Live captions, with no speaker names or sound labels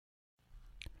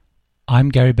I'm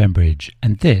Gary Bembridge,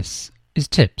 and this is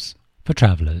Tips for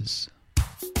Travellers.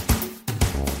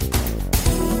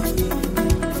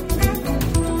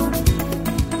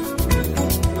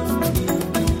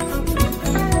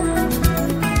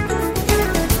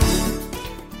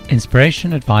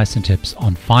 Inspiration, advice and tips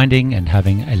on finding and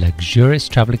having a luxurious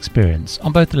travel experience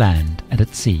on both land and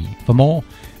at sea. For more,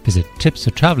 visit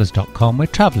tipsfortravellers.com, where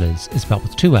travellers is spelled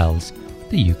with two L's,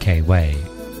 the UK way.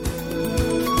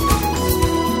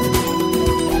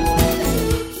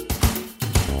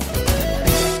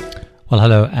 Well,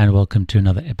 hello and welcome to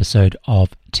another episode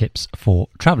of Tips for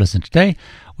Travellers. And today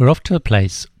we're off to a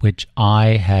place which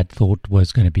I had thought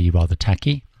was going to be rather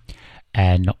tacky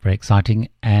and not very exciting,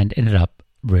 and ended up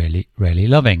really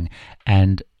loving.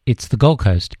 And it's the Gold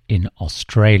Coast in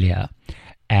Australia.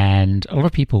 And a lot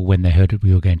of people, when they heard that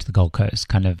we were going to the Gold Coast,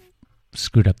 kind of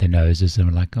screwed up their noses and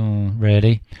were like, oh,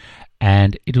 really?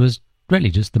 And it was really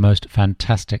just the most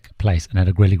fantastic place, and had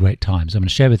a really great time. So I'm going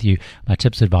to share with you my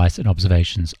tips, advice and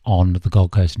observations on the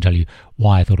Gold Coast and tell you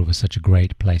why I thought it was such a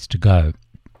great place to go.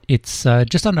 It's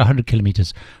just under 100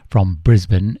 kilometres from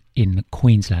Brisbane in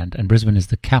Queensland, and Brisbane is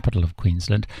the capital of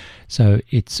Queensland, so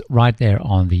it's right there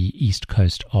on the east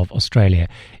coast of Australia.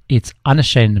 It's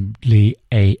unashamedly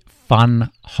a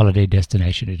fun holiday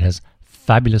destination. It has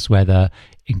fabulous weather,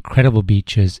 incredible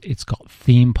beaches, it's got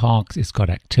theme parks, it's got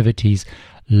activities,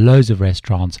 loads of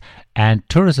restaurants, and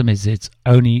tourism is its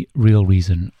only real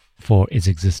reason for its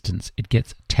existence. It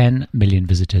gets 10 million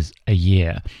visitors a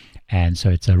year, and so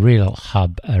it's a real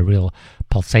hub, a real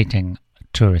pulsating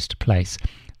tourist place.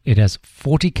 It has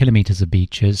 40 kilometers of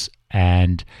beaches,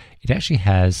 and it actually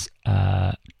has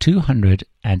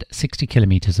 260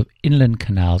 kilometers of inland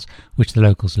canals which the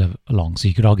locals live along. So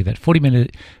you could argue that 40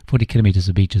 kilometers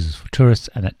of beaches is for tourists,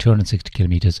 and that 260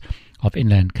 kilometers of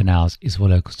inland canals is for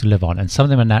locals to live on. And some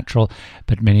of them are natural,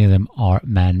 but many of them are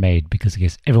man-made, because I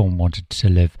guess everyone wanted to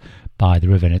live by the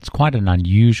river. And it's quite an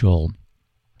unusual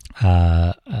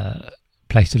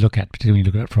place to look at, particularly when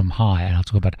you look at it from high. And I'll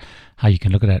talk about how you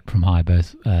can look at it from high,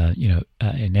 both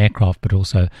in aircraft, but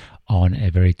also on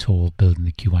a very tall building,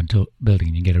 the Q1 building,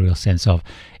 and you get a real sense of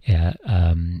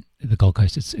the Gold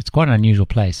Coast. It's quite an unusual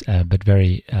place, but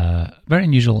very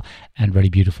unusual and very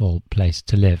beautiful place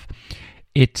to live.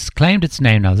 It's claimed its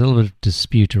name now. There's a little bit of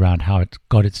dispute around how it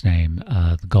got its name,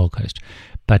 the Gold Coast,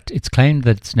 but it's claimed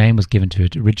that its name was given to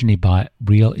it originally by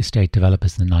real estate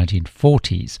developers in the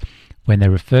 1940s, when they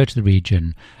referred to the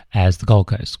region as the Gold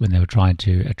Coast, when they were trying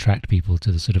to attract people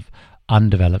to the sort of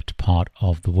undeveloped part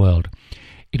of the world.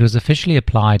 It was officially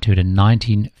applied to it in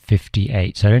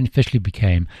 1958, so it officially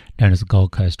became known as the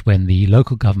Gold Coast when the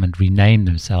local government renamed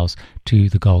themselves to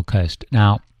the Gold Coast.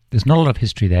 Now, there's not a lot of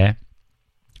history there.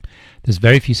 There's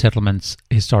very few settlements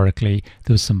historically.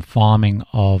 There was some farming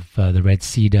of the red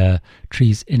cedar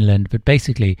trees inland, but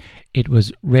basically it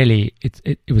was really,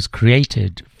 it was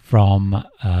created from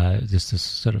this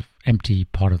sort of empty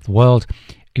part of the world.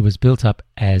 It was built up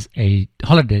as a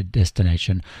holiday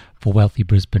destination for wealthy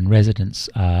Brisbane residents,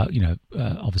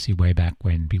 obviously way back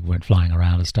when people weren't flying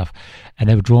around and stuff, and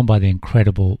they were drawn by the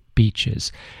incredible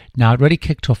beaches. Now, it really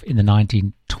kicked off in the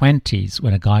 1920s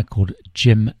when a guy called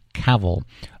Jim Cavell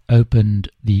opened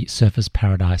the Surfers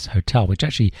Paradise Hotel, which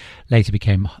actually later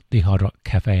became the Hard Rock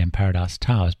Cafe and Paradise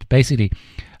Towers. But basically,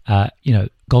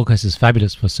 Gold Coast is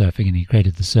fabulous for surfing, and he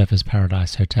created the Surfers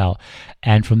Paradise Hotel.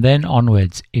 And from then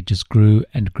onwards, it just grew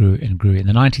and grew and grew. In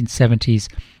the 1970s,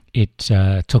 it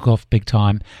took off big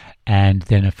time, and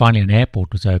then finally an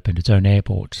airport was opened, its own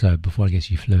airport, so before I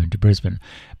guess you flew into Brisbane.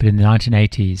 But in the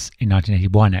 1980s, in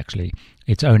 1981 actually,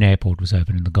 its own airport was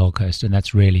opened in the Gold Coast, and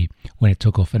that's really when it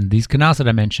took off. And these canals that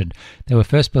I mentioned, they were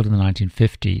first built in the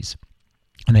 1950s,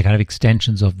 and they're kind of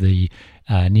extensions of the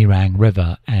Nerang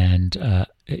River, and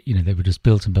they were just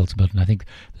built and built and built, and I think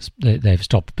they've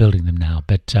stopped building them now.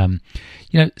 But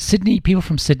Sydney, people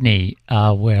from Sydney,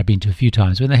 where I've been to a few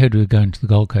times, when they heard we were going to the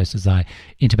Gold Coast, as I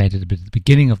intimated a bit at the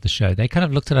beginning of the show, they kind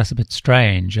of looked at us a bit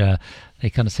strange. They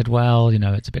kind of said, well,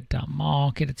 it's a bit down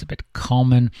market, it's a bit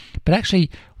common, but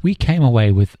actually we came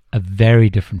away with a very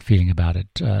different feeling about it.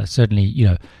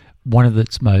 Certainly, one of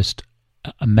its most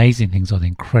amazing things are the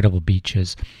incredible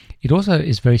beaches. It also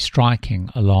is very striking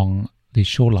along the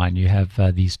shoreline. You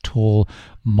have these tall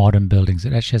modern buildings.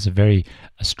 It actually has a very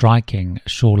striking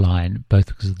shoreline, both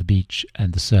because of the beach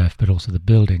and the surf, but also the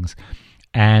buildings.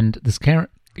 And this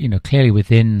clearly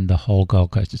within the whole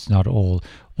Gold Coast, it's not all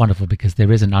wonderful, because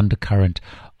there is an undercurrent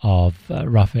of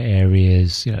rougher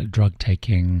areas, drug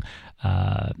taking,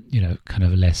 kind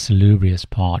of a less salubrious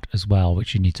part as well,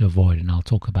 which you need to avoid, and I'll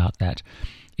talk about that.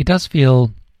 It does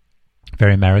feel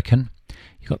very American.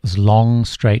 You got this long,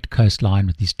 straight coastline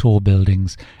with these tall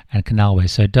buildings and canalways.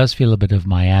 So it does feel a bit of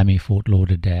Miami, Fort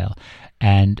Lauderdale.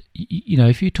 And,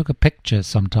 if you took a picture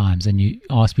sometimes and you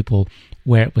asked people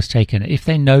where it was taken, if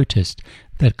they noticed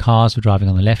that cars were driving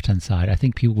on the left-hand side, I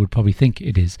think people would probably think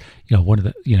it is, one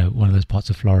of those parts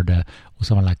of Florida or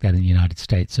somewhere like that in the United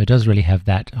States. So it does really have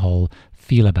that whole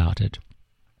feel about it.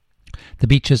 The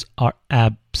beaches are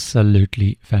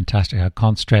absolutely fantastic. I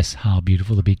can't stress how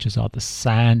beautiful the beaches are. The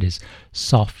sand is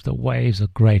soft. The waves are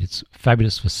great. It's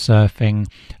fabulous for surfing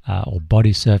or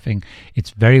body surfing.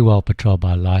 It's very well patrolled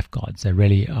by lifeguards. They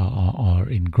really are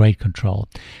in great control.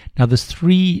 Now, there's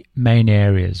 3 main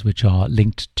areas which are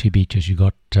linked to beaches. You've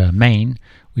got Maine,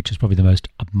 which is probably the most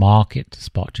upmarket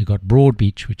spot. You've got Broad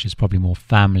Beach, which is probably more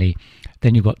family.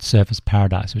 Then you've got Surfers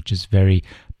Paradise, which is very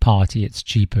party. It's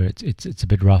cheaper. It's a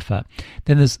bit rougher.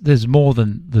 Then there's more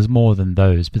than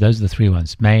those, but those are the 3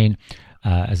 ones. Maine,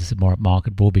 as I said, more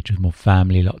upmarket. Broad Beach is more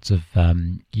family. Lots of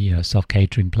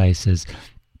self-catering places.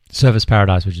 Surfers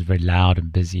Paradise, which is very loud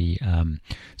and busy.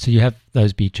 So you have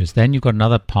those beaches. Then you've got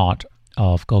another part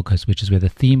of Gold Coast, which is where the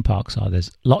theme parks are.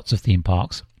 There's lots of theme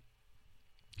parks.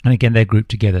 And again, they're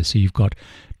grouped together. So you've got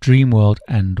Dream World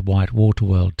and White Water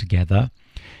World together.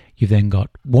 You've then got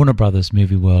Warner Brothers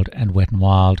Movie World and Wet n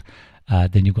Wild.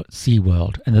 Then you've got Sea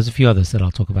World. And there's a few others that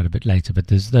I'll talk about a bit later. But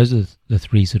those are the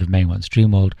 3 sort of main ones.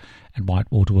 Dream World and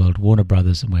White Water World, Warner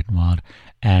Brothers and Wet n Wild,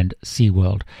 and Sea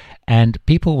World. And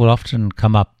people will often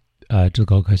come up to the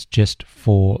Gold Coast just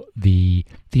for the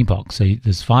theme parks. So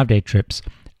there's 5-day trips.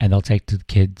 And they'll take to the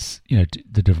kids, to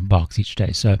the different parks each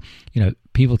day. So,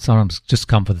 people sometimes just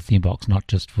come for the theme parks, not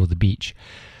just for the beach.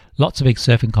 Lots of big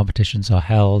surfing competitions are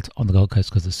held on the Gold Coast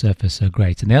because the surf is so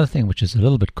great. And the other thing, which is a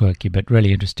little bit quirky but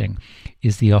really interesting,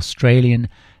 is the Australian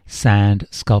Sand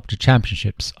Sculpture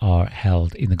Championships are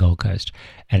held in the Gold Coast.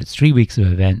 And it's 3 weeks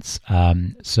of events.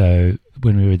 So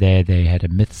when we were there, they had a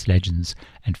myths, legends,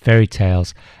 and fairy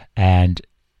tales. And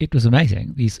it was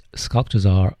amazing. These sculptures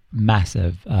are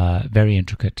massive, very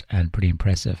intricate and pretty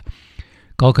impressive.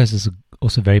 Gold Coast is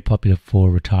also very popular for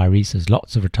retirees. There's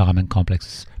lots of retirement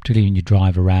complexes, particularly when you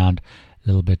drive around a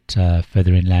little bit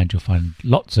further inland. You'll find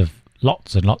lots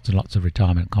and lots of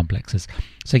retirement complexes.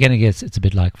 So again, I guess it's a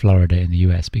bit like Florida in the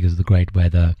US because of the great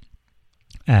weather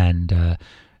and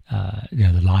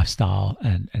the lifestyle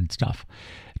and stuff.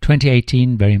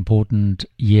 2018, very important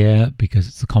year because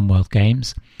it's the Commonwealth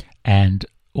Games, and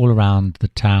all around the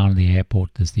town, the airport,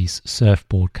 there's these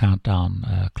surfboard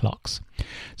countdown clocks.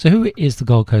 So who is the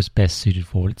Gold Coast best suited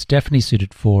for? It's definitely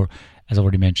suited for, as I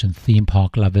already mentioned, theme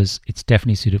park lovers. It's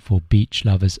definitely suited for beach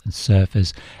lovers and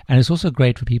surfers. And it's also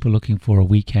great for people looking for a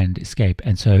weekend escape.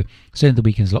 And so certainly the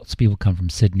weekends, lots of people come from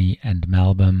Sydney and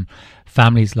Melbourne.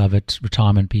 Families love it.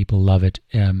 Retirement people love it.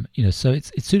 So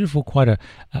it's suited for quite a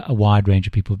wide range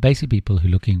of people. Basically people who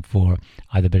are looking for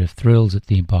either a bit of thrills at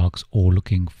theme parks or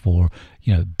looking for,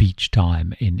 beach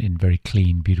time in very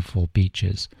clean, beautiful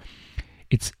beaches.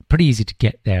 It's pretty easy to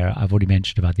get there. I've already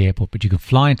mentioned about the airport, but you can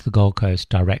fly into the Gold Coast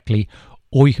directly,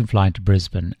 or you can fly into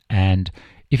Brisbane. And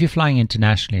if you're flying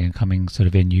internationally and coming sort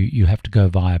of in, you have to go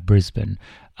via Brisbane.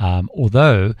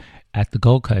 Although at the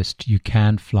Gold Coast, you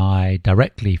can fly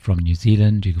directly from New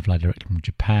Zealand, you can fly directly from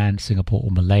Japan, Singapore,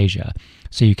 or Malaysia.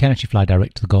 So you can actually fly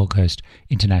direct to the Gold Coast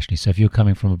internationally. So if you're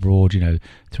coming from abroad,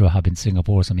 through a hub in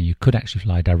Singapore or something, you could actually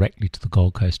fly directly to the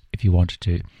Gold Coast if you wanted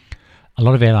to. A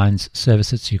lot of airlines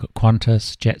service it. So you've got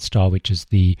Qantas, Jetstar, which is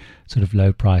the sort of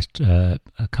low-priced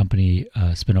company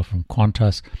spin-off from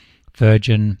Qantas,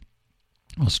 Virgin,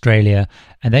 Australia,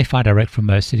 and they fly direct from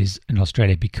most cities in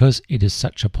Australia because it is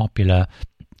such a popular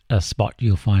spot.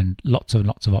 You'll find lots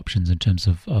of options in terms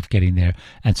of getting there,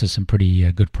 and so some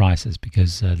pretty good prices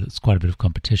because there's quite a bit of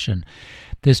competition.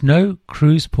 There's no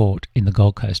cruise port in the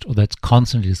Gold Coast, although it's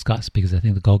constantly discussed because I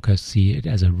think the Gold Coast see it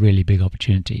as a really big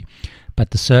opportunity.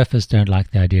 But the surfers don't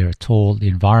like the idea at all. The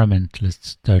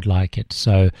environmentalists don't like it.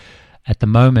 So at the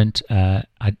moment,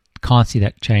 I can't see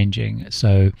that changing.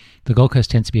 So the Gold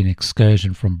Coast tends to be an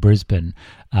excursion from Brisbane,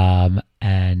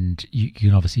 and you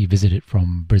can obviously visit it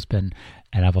from Brisbane.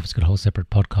 And I've obviously got a whole separate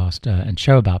podcast and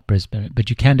show about Brisbane. But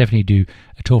you can definitely do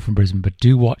a tour from Brisbane. But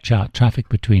do watch out. Traffic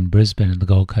between Brisbane and the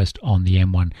Gold Coast on the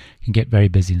M1 can get very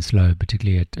busy and slow,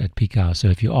 particularly at peak hours. So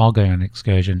if you are going on an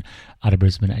excursion out of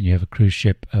Brisbane and you have a cruise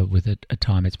ship with a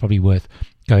time, it's probably worth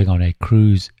going on a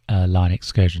cruise line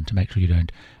excursion to make sure you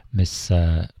don't miss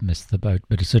the boat.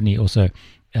 But it's certainly also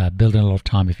build in a lot of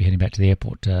time if you're heading back to the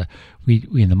airport. We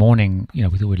in the morning, we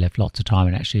thought we'd left lots of time,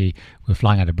 and actually we were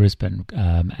flying out of Brisbane,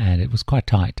 and it was quite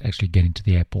tight actually getting to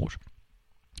the airport.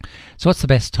 So what's the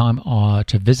best time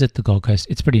to visit the Gold Coast?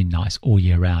 It's pretty nice all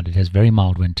year round. It has very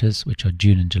mild winters, which are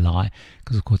June and July,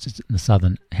 because of course it's in the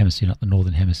southern hemisphere, not the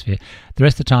northern hemisphere. The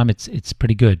rest of the time it's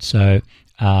pretty good. So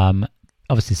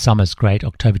obviously summer's great.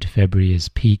 October to February is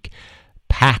peak,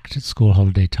 packed at school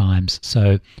holiday times.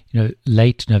 So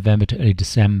late November to early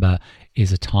December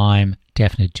is a time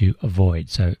definitely to avoid.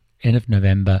 So end of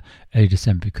November, early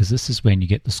December, because this is when you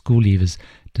get the school leavers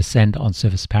descend on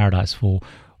Surfers Paradise for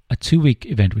a 2-week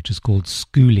event which is called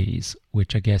Schoolies,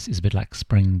 which I guess is a bit like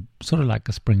spring, sort of like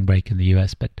a spring break in the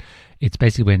US, but it's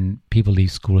basically when people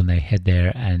leave school and they head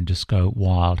there and just go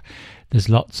wild. There's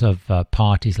lots of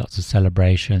parties, lots of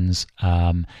celebrations,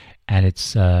 and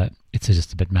it's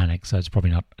just a bit manic, so it's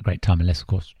probably not a great time unless, of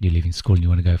course, you're leaving school and you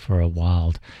want to go for a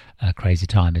wild, crazy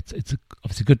time. It's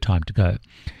obviously a good time to go.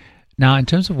 Now, in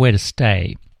terms of where to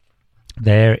stay,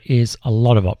 there is a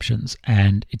lot of options,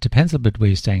 and it depends a bit where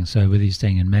you're staying. So whether you're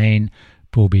staying in Maine,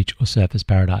 Broad Beach, or Surfers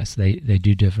Paradise, they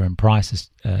do differ, and prices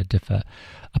differ.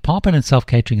 Apartment and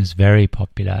self-catering is very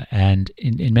popular, and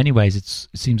in many ways it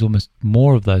seems almost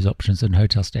more of those options than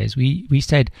hotel stays. We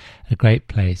stayed at a great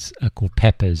place called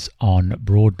Peppers on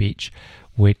Broad Beach,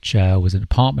 which was an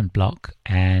apartment block,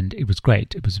 and it was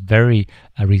great. It was very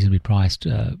reasonably priced,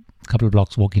 a couple of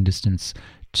blocks walking distance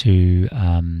to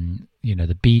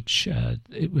the beach.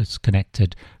 It was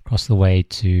connected across the way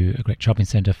to a great shopping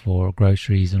centre for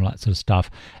groceries and all that sort of stuff.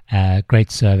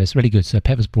 Great service, really good. So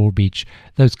Peppers, Broad Beach,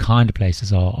 those kind of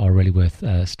places are really worth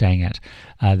staying at.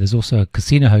 There's also a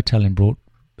casino hotel in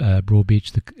Broad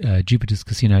Beach, the Jupiter's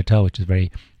Casino Hotel, which is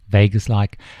very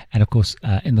Vegas-like. And of course,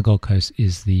 in the Gold Coast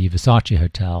is the Versace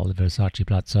Hotel, the Versace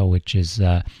Palazzo, which is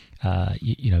a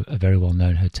very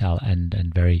well-known hotel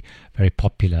and very, very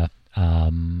popular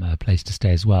place to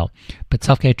stay as well. But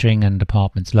self-catering and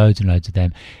apartments, loads and loads of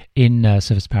them. In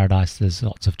Surfers Paradise, there's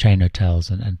lots of chain hotels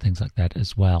and things like that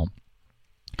as well.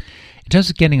 In terms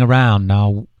of getting around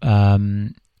now,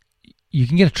 you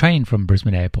can get a train from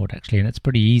Brisbane Airport, actually, and it's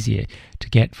pretty easy to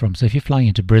get from. So if you're flying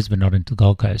into Brisbane, not into the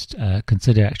Gold Coast,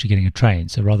 consider actually getting a train.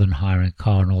 So rather than hiring a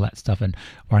car and all that stuff and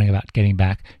worrying about getting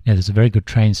back, there's a very good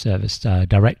train service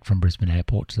direct from Brisbane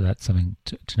Airport. So that's something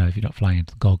to know if you're not flying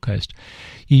into the Gold Coast.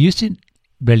 You used to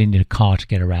really need a car to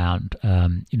get around.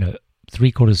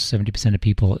 70% of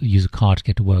people use a car to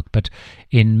get to work. But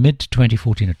in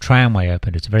mid-2014, a tramway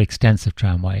opened. It's a very extensive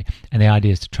tramway, and the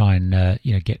idea is to try and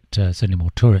get certainly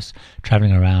more tourists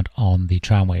traveling around on the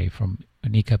tramway from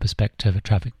an eco perspective, a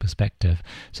traffic perspective.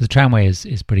 So the tramway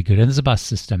is pretty good, and there's a bus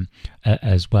system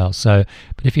as well. So,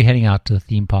 but if you're heading out to the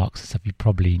theme parks and stuff, you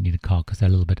probably need a car because they're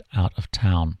a little bit out of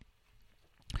town.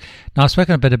 Now, I've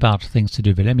spoken a bit about things to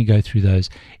do, but let me go through those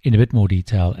in a bit more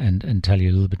detail and tell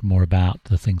you a little bit more about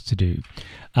the things to do.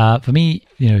 For me,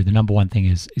 the number one thing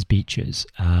is beaches.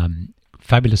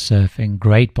 Fabulous surfing,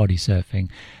 great body surfing.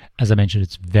 As I mentioned,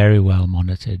 it's very well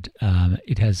monitored.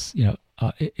 It has,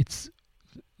 it's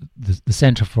the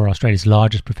centre for Australia's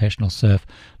largest professional surf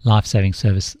life-saving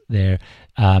service there.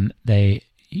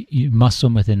 You must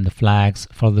swim within the flags,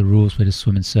 follow the rules where to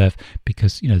swim and surf,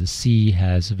 because the sea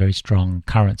has very strong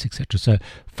currents, etc. So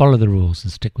follow the rules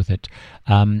and stick with it.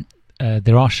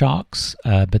 There are sharks,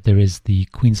 but there is the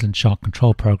Queensland Shark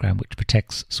Control Program, which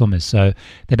protects swimmers. So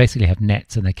they basically have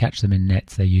nets, and they catch them in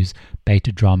nets. They use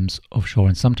baited drums offshore,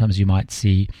 and sometimes you might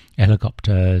see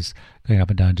helicopters going up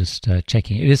and down just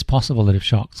checking. It is possible that if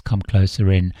sharks come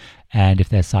closer in, and if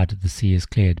their side of the sea is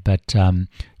cleared, but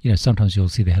sometimes you'll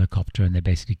see the helicopter, and they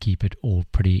basically keep it all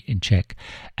pretty in check.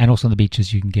 And also on the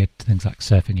beaches, you can get things like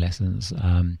surfing lessons,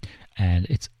 and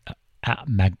it's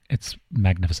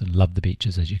magnificent. Love the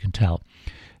beaches, as you can tell.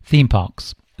 Theme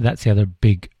parks, that's the other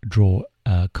big draw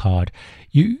card.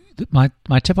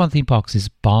 My tip on theme parks is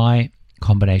buy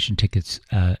combination tickets.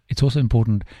 It's also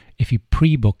important, if you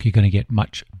pre-book, you're going to get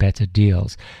much better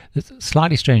deals. It's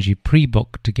slightly strange, you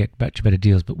pre-book to get much better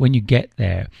deals, but when you get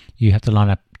there, you have to line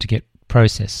up to get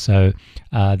processed. So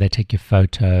they take your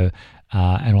photo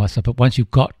and all that stuff. But once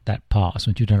you've got that pass,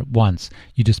 once you've done it once,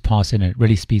 you just pass in, and it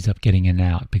really speeds up getting in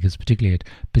and out, because particularly at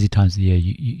busy times of the year,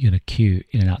 you're going to queue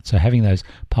in and out. So having those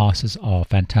passes are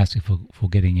fantastic for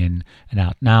getting in and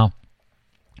out. Now,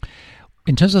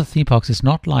 in terms of the theme parks, it's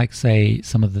not like, say,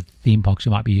 some of the theme parks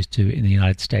you might be used to in the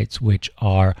United States, which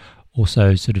are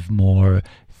also sort of more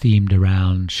themed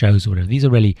around shows or whatever. These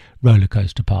are really roller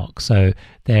coaster parks. So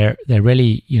they're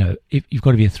really, if you've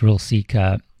got to be a thrill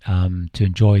seeker to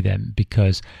enjoy them,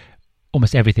 because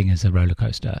almost everything is a roller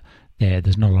coaster.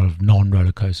 There's not a lot of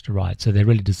non-roller coaster rides. So they're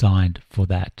really designed for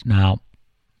that. Now,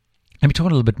 let me talk a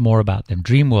little bit more about them.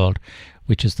 Dreamworld,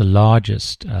 which is the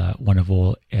largest one of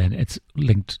all, and it's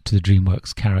linked to the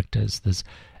DreamWorks characters. There's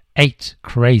 8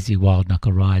 crazy wild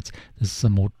knuckle rides. There's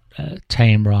some more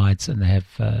tame rides, and they have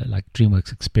like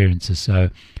DreamWorks experiences. So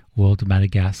World of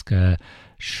Madagascar,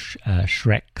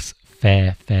 Shrek's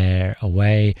Fair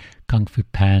Away, Kung Fu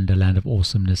Panda, Land of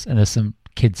Awesomeness, and there's some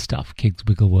kids stuff, Kids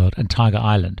Wiggle World, and Tiger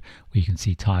Island, where you can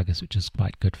see tigers, which is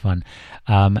quite good fun.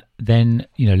 Then,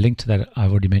 linked to that,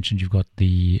 I've already mentioned, you've got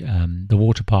the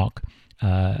water park,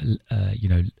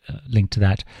 linked to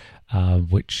that,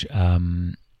 which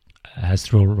has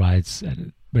thrill rides,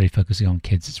 really focusing on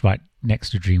kids. It's right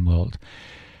next to Dream World.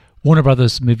 Warner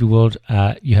Brothers Movie World,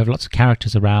 you have lots of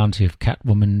characters around. You have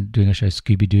Catwoman doing a show,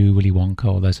 Scooby-Doo, Willy Wonka,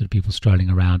 all those sort of people strolling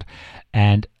around.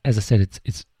 And as I said,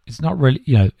 it's not really,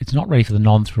 it's not ready for the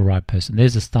non-thrill ride person.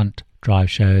 There's a stunt drive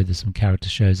show, there's some character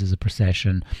shows, there's a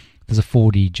procession, there's a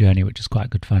 4D journey, which is quite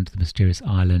good fun, to the Mysterious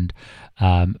Island.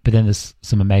 But then there's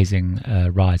some amazing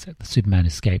rides, like the Superman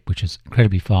Escape, which is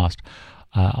incredibly fast.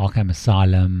 Arkham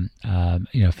Asylum,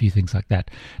 a few things like that.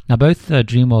 Now, both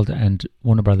Dreamworld and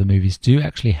Warner Brother movies do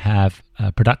actually have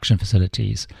production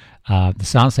facilities. The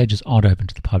sound stages aren't open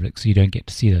to the public, so you don't get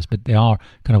to see those, but they are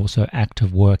kind of also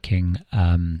active working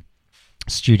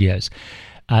studios.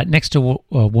 Next to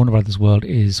Warner Brothers World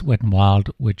is Wet n Wild,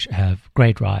 which have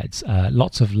great rides.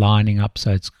 Lots of lining up,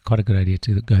 so it's quite a good idea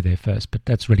to go there first. But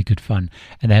that's really good fun,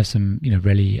 and they have some,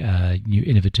 really new,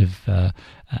 innovative,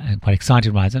 and quite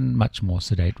exciting rides, and much more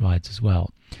sedate rides as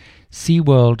well.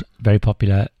 SeaWorld, very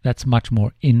popular. That's much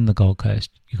more in the Gold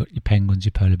Coast. You've got your penguins,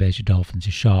 your polar bears, your dolphins,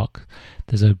 your shark.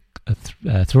 There's a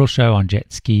thrill show on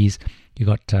jet skis. You've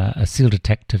got a seal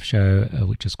detective show,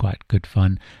 which is quite good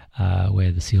fun,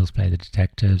 where the seals play the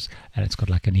detectives, and it's got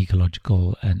like an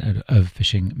ecological and an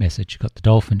overfishing message. You've got the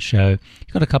dolphin show.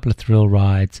 You've got a couple of thrill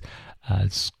rides,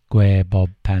 Square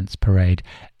Bob Pants Parade,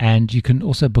 and you can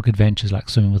also book adventures like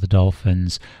swimming with the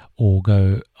dolphins, or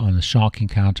go on a shark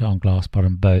encounter on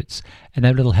glass-bottom boats. And they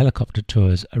have little helicopter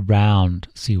tours around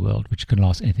SeaWorld, which can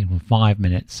last anything from 5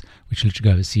 minutes, which lets you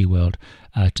go over SeaWorld,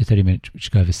 to 30 minutes, which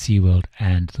go over SeaWorld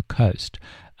and the coast.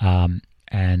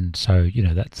 And so,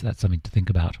 that's something to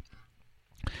think about.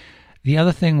 The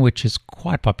other thing which is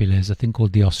quite popular is a thing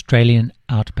called the Australian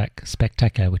Outback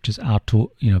Spectacular, which is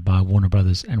by Warner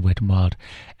Brothers and Wet n Wild,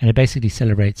 and it basically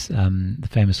celebrates the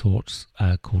famous horse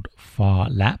called Far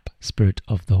Lap, Spirit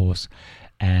of the Horse,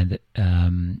 and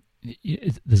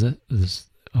there's a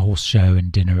horse show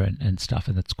and dinner and stuff,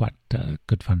 and that's quite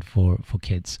good fun for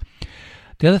kids.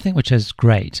 The other thing which is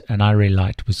great, and I really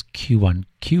liked, was Q1.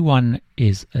 Q1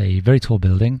 is a very tall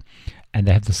building, and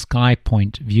they have the Sky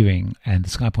Point viewing and the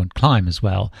Sky Point climb as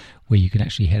well, where you can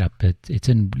actually head up. It's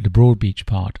in the Broadbeach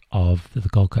part of the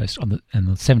Gold Coast, and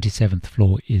the 77th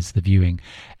floor is the viewing.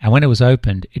 And when it was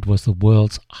opened, it was the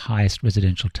world's highest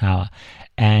residential tower.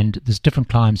 And there's different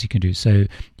climbs you can do. So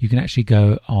you can actually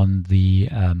go on the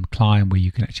climb where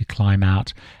you can actually climb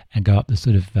out and go up the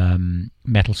sort of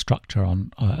metal structure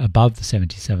on above the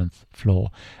 77th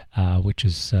floor, which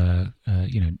is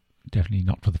definitely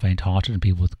not for the faint-hearted and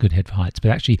people with good head for heights.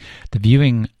 But actually, the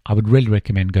viewing, I would really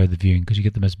recommend go to the viewing, because you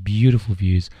get the most beautiful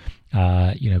views,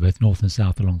 both north and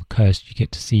south along the coast. You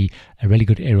get to see a really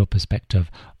good aerial perspective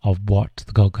of what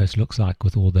the Gold Coast looks like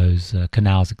with all those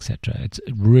canals, etc. It's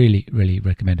really, really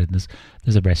recommended. And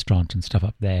there's a restaurant and stuff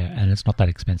up there, and it's not that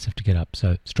expensive to get up,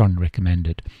 so strongly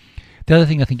recommended. The other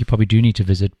thing I think you probably do need to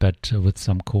visit, but with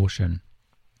some caution,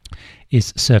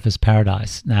 is Surfers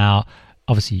Paradise. Now,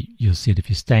 obviously, you'll see it if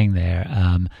you're staying there,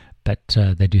 but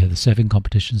they do have the surfing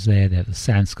competitions there. They have the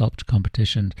sand sculpture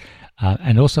competition.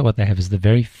 And also what they have is the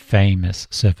very famous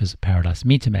Surfers Paradise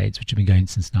meter maids, which have been going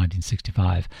since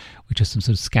 1965, which are some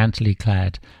sort of scantily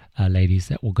clad ladies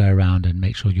that will go around and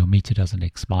make sure your meter doesn't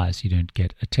expire so you don't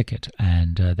get a ticket.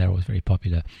 And they're always very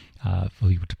popular for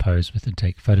people to pose with and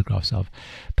take photographs of.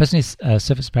 Personally,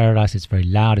 Surfers Paradise is very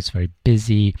loud. It's very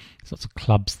busy. There's lots of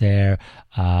clubs there.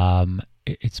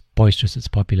 It's boisterous. It's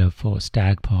popular for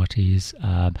stag parties.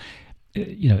 A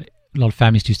lot of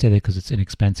families do stay there because it's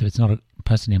inexpensive. It's not,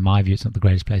 personally, in my view, it's not the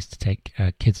greatest place to take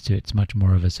kids to. It's much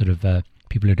more of a sort of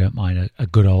people who don't mind a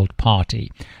good old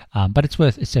party. But it's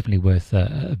definitely worth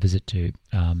a visit to,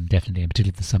 definitely, and particularly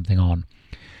if there's something on.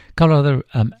 A couple of other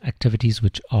activities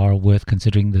which are worth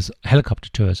considering. There's helicopter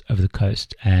tours over the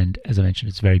coast, and as I mentioned,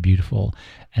 it's very beautiful,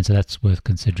 and so that's worth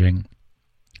considering.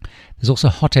 There's also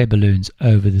hot air balloons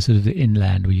over the sort of the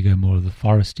inland, where you go more of the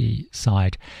foresty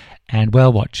side, and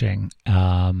whale watching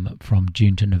from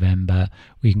June to November.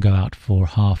 We can go out for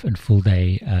half and full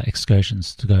day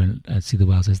excursions to go and see the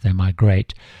whales as they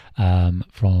migrate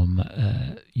from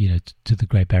to the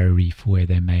Great Barrier Reef, where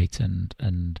they mate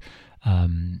and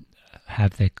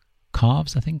have their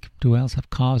calves. I think, do whales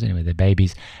have calves? Anyway, they're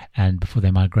babies, and before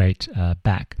they migrate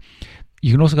back.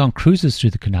 You can also go on cruises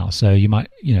through the canal. So you might,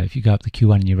 if you go up the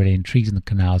Q1 and you're really intrigued in the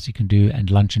canals, you can do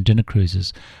and lunch and dinner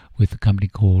cruises with a company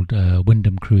called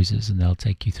Wyndham Cruises, and they'll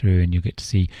take you through, and you'll get to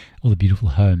see all the beautiful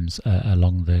homes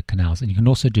along the canals. And you can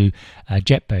also do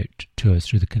jet boat tours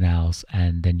through the canals,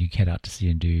 and then you head out to sea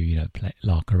and do,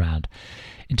 lark around.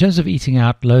 In terms of eating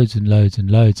out, loads and loads and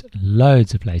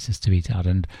loads of places to eat out.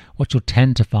 And what you'll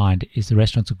tend to find is the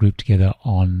restaurants are grouped together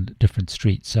on different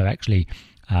streets. So actually,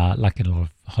 like in a lot of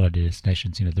holiday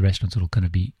destinations, the restaurants will kind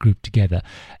of be grouped together,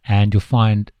 and you'll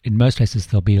find in most places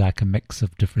there'll be like a mix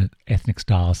of different ethnic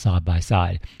styles side by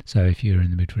side. So if you're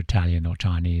in the mood for Italian or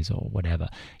Chinese or whatever,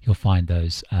 you'll find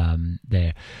those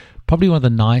there. Probably one of the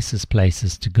nicest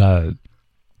places to go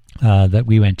that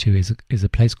we went to is a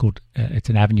place called it's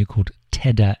an avenue called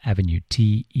Tedder Avenue,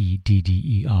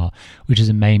 Tedder, which is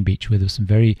a main beach where there's some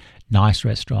very nice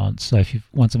restaurants. So if you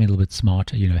want something a little bit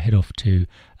smarter, head off to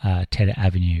Tedder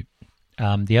Avenue.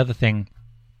 The other thing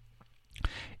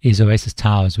is Oasis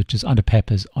Towers, which is under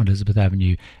Peppers on Elizabeth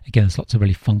Avenue. Again, there's lots of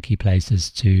really funky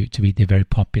places to eat. They're very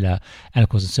popular. And of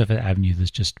course, on Surfeit Avenue, there's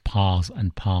just piles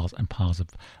and piles and piles of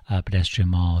pedestrian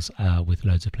miles with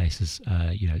loads of places,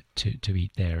 to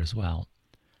eat there as well.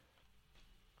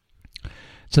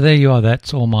 So there you are.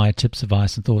 That's all my tips,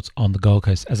 advice, and thoughts on the Gold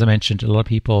Coast. As I mentioned, a lot of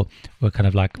people were kind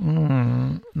of like,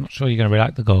 I'm not sure you're going to really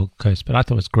like the Gold Coast, but I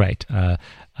thought it was great.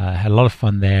 Had a lot of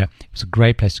fun there. It was a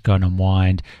great place to go and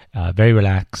unwind. Very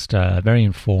relaxed, very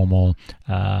informal,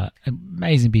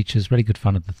 amazing beaches, really good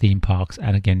fun at the theme parks.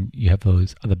 And again, you have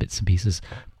those other bits and pieces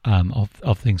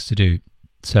of things to do.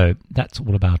 So that's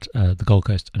all about the Gold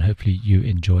Coast, and hopefully you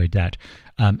enjoyed that.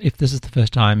 If this is the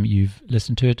first time you've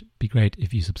listened to it, it'd be great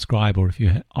if you subscribe, or if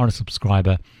you aren't a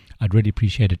subscriber, I'd really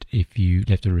appreciate it if you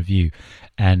left a review.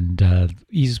 And the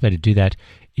easiest way to do that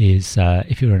is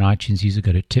if you're an iTunes user,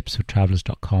 go to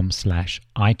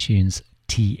tipsfortravelers.com/iTunes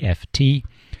TFT,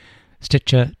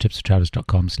 Stitcher,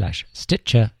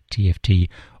 tipsfortravelers.com/Stitcher TFT,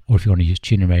 or if you want to use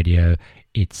TuneIn Radio,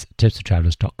 it's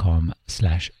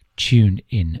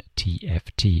tipsfortravelers.com/TuneIn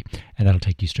TFT, and that'll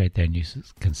take you straight there, and you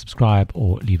can subscribe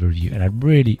or leave a review. And I'd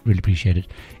really, really appreciate it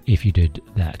if you did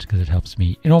that, because it helps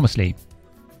me enormously.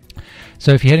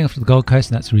 So if you're heading off to the Gold Coast,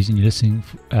 and that's the reason you're listening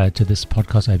to this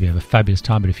podcast, I hope you have a fabulous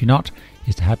time. But if you're not,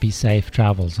 here's to happy, safe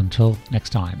travels. Until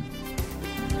next time.